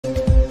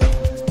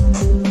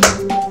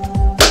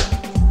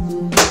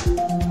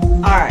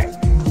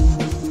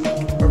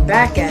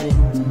back at it.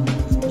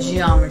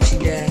 Geometry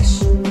Dash.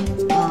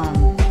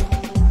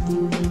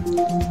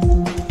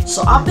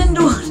 So I've been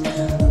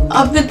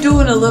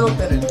doing a little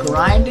bit of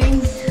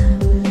grinding.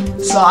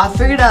 So I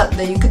figured out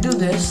that you could do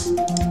this.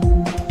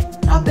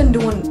 I've been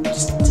doing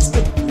just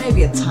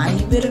maybe a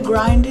tiny bit of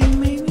grinding,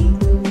 maybe.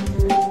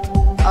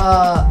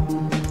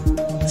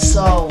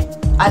 So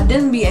I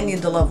didn't beat any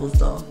of the levels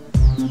though.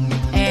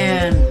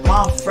 And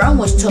my friend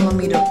was telling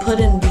me to put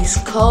in these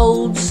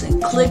codes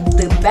and click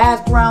the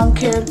background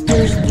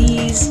characters,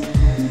 these.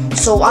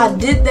 So I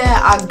did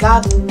that. I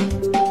got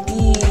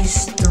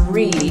these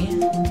 3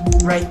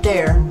 right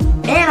there.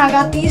 And I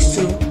got these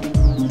 2.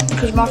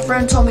 Because my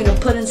friend told me to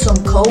put in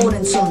some code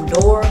and some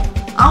door.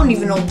 I don't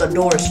even know what the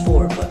door is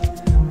for, but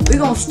we're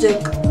gonna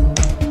stick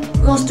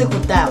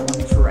with that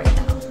one for right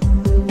now.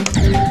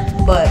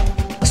 But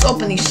let's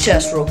open these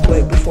chests real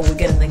quick before we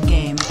get in the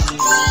game.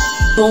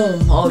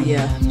 Boom. Oh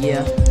yeah.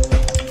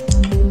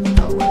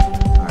 Oh,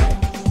 alright.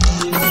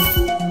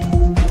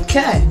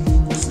 Okay.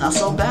 It's not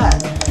so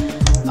bad.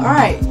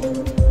 Alright.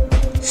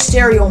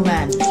 Stereo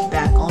Man is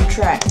back on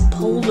track.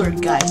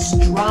 Poltergeist,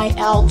 Dry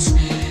Outs,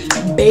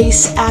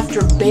 Base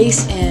After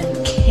Base, and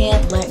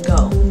Can't Let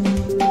Go.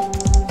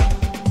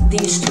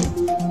 These 2.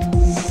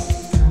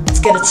 Let's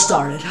get it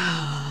started.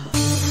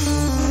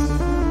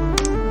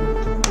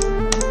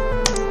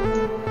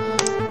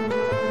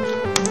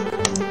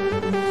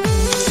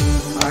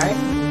 Alright.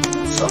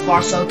 So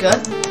far so good.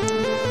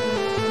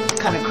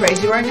 Kind of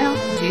crazy right now.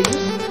 Jesus.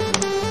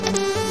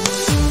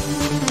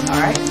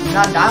 Alright.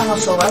 Not dying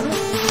whatsoever.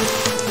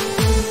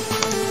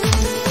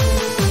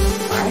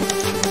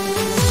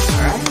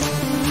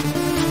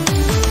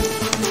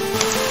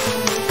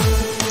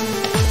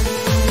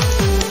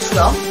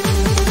 Go.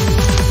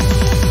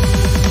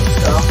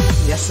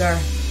 Yes, sir.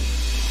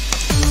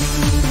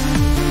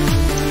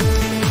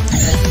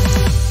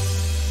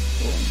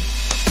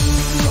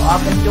 So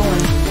I've been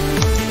knowing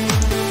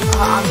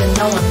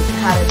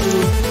how to do.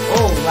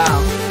 Oh wow.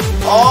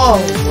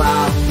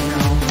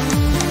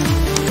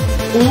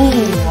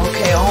 Ooh.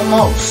 Okay.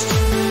 Almost.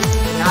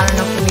 Not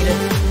enough for me to.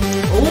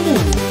 Ooh.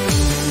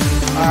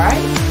 All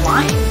right.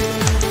 Flying.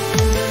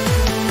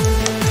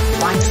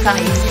 Flying's kind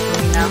of easy for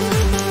me now.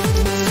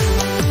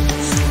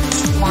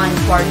 Flying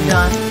part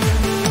done.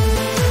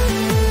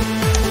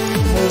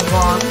 Move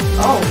on.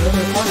 Oh, there's a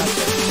one up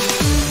there.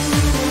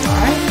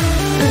 Alright.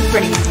 This is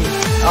pretty easy.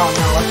 Oh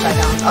no, upside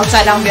down.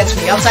 Upside down gets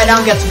me. Upside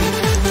down gets me.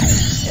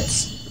 It's...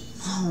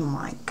 Oh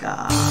my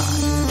god.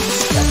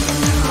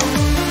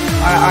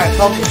 Alright,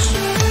 focus.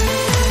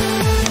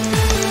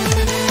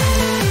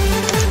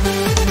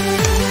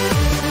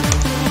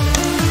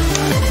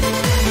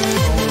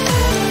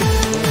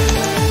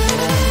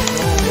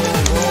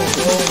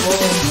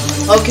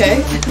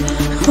 Okay.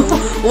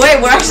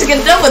 Wait, we're actually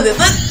getting done with it.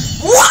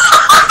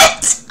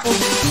 What?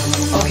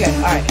 Okay,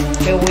 alright.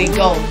 Here we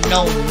go.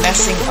 No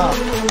messing up.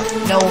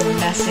 No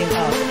messing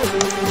up.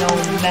 No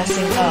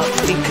messing up.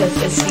 Because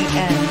it's the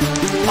end.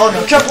 Oh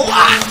no, triple.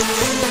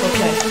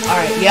 Okay,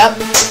 alright, yep.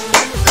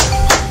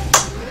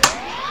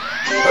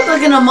 Look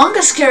like an Among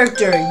Us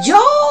character.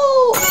 Yo!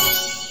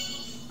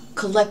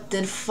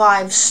 Collected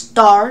 5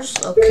 stars.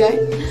 Okay.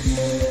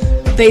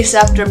 Base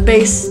after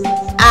base.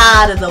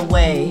 Out of the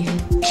way.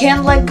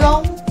 Can't let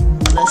go.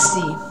 Let's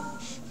see.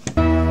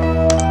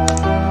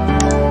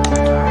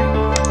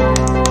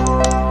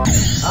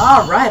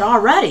 Alright,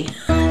 already.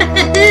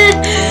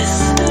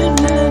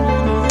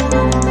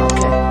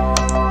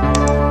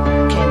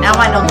 Okay, now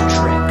I know the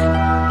trick.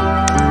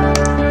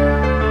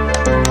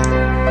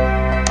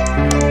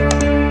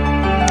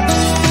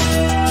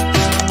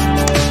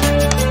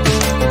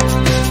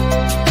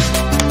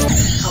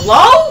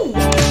 Hello?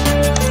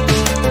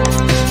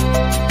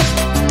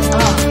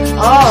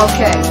 Oh,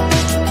 okay.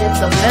 It's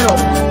the middle.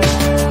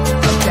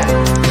 Okay.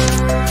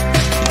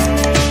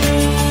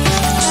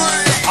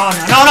 Oh,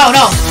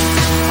 no.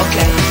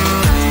 Okay.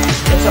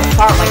 It's a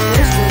part like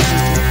this.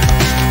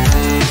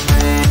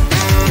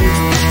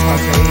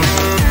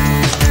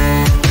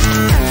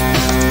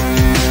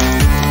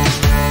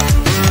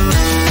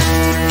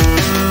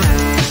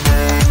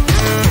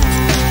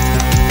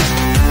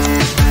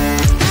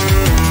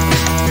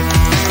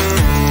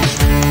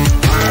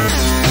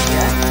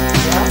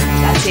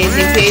 That's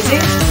easy peasy.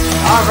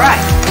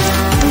 Alright.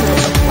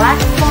 There's a black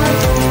part.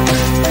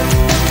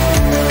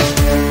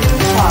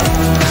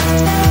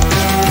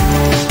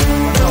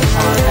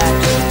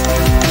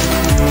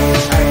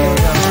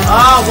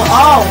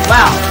 Oh,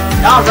 wow.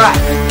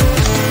 Alright.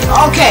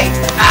 Okay.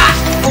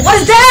 What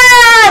is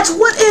that?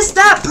 What is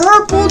that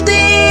purple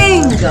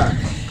thing?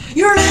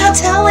 You're not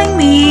telling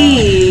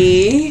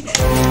me.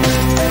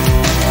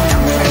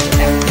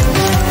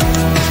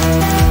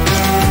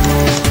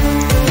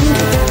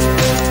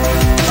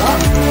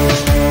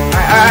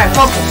 Alright,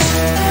 focus.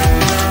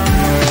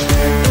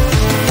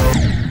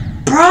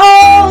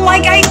 Bro,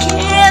 like I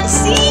can't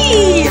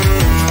see.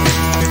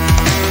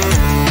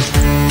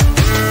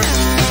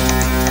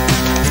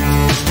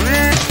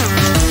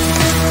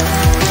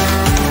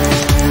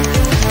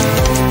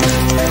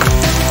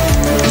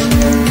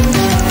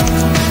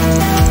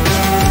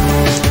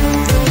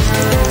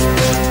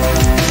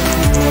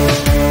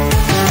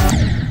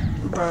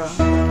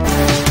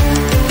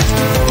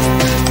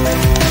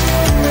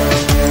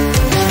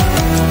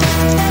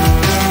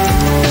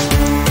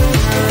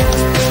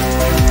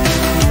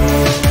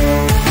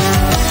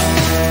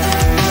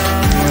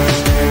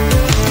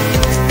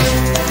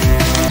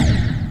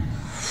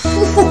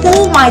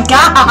 my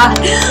god!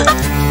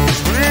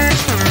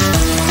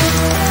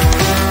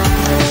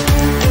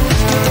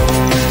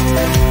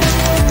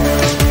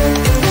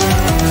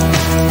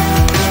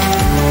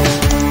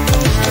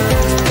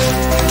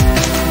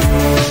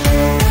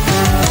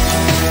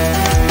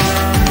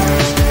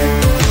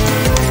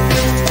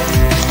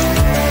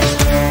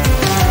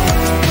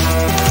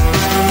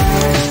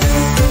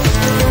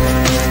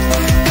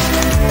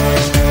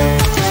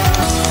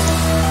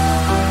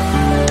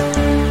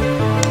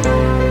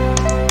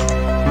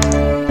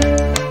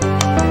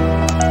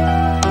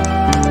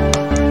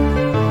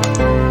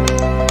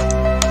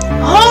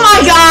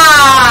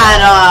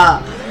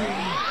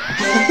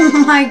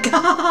 Oh my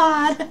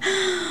god!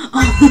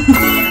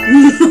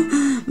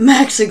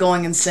 Max is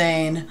going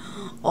insane.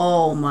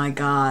 Oh my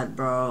god,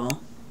 bro.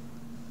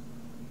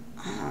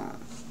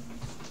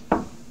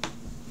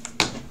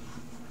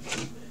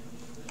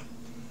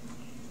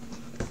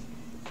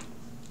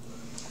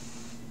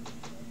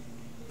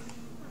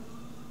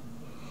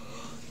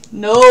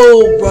 No,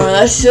 bro,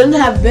 that shouldn't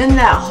have been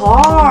that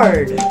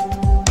hard.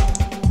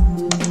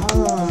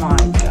 Oh my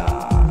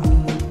god.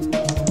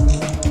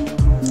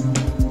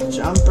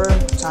 Jumper,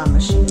 time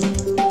machine.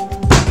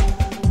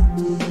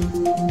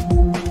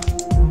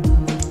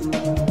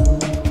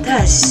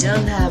 That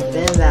shouldn't have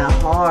been that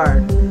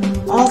hard.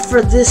 All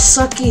for this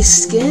sucky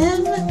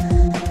skin?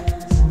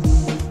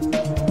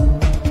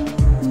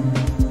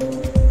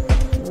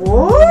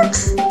 What?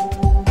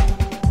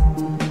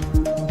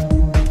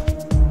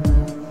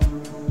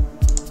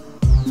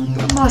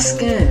 My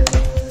skin.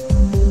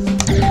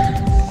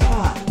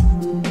 God.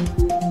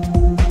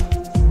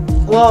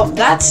 Well,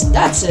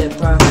 that's it,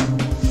 bro.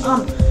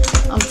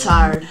 I'm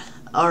tired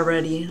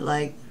already.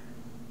 Like,